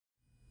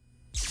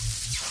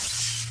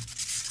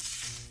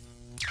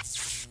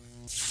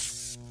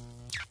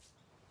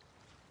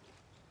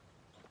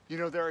You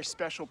know, there are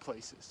special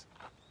places.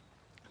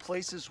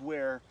 Places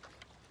where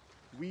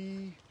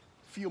we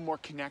feel more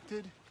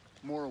connected,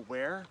 more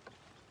aware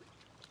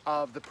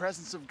of the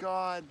presence of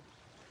God,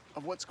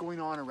 of what's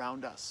going on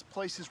around us.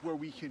 Places where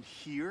we can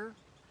hear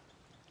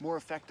more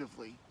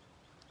effectively.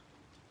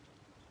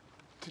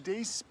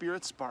 Today's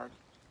Spirit Spark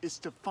is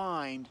to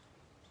find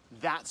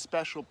that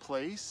special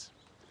place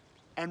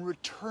and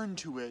return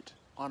to it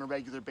on a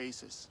regular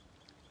basis.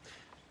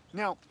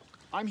 Now,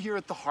 I'm here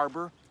at the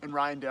harbor in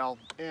Ryandale,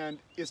 and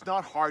it's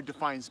not hard to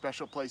find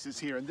special places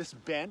here. And this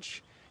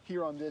bench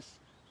here on this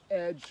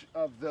edge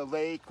of the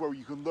lake where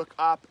you can look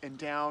up and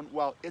down,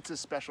 well, it's a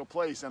special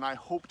place, and I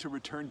hope to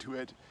return to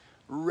it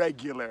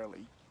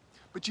regularly.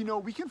 But you know,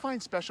 we can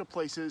find special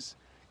places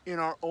in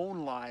our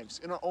own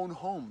lives, in our own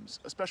homes,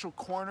 a special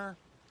corner,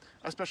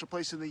 a special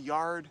place in the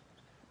yard,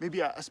 maybe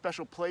a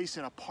special place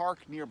in a park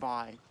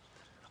nearby,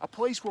 a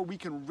place where we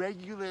can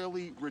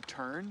regularly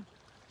return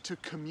to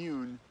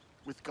commune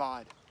with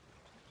God,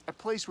 a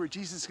place where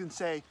Jesus can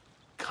say,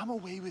 come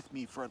away with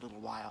me for a little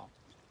while.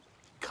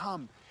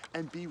 Come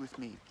and be with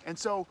me. And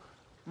so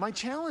my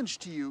challenge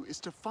to you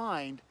is to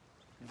find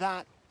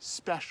that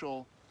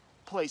special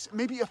place,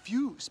 maybe a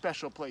few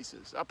special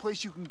places, a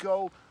place you can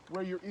go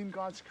where you're in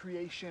God's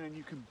creation and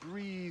you can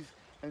breathe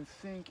and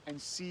think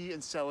and see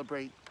and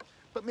celebrate,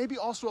 but maybe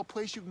also a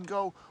place you can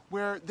go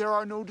where there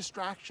are no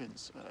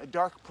distractions, a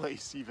dark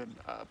place even,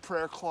 a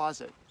prayer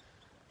closet.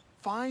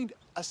 Find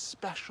a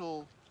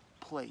special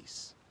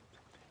place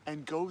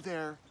and go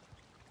there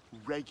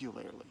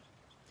regularly.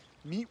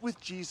 Meet with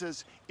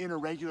Jesus in a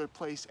regular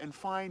place and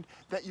find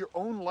that your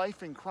own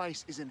life in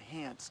Christ is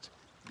enhanced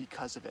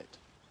because of it.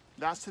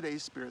 That's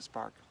today's Spirit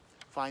Spark.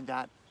 Find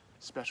that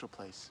special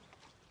place.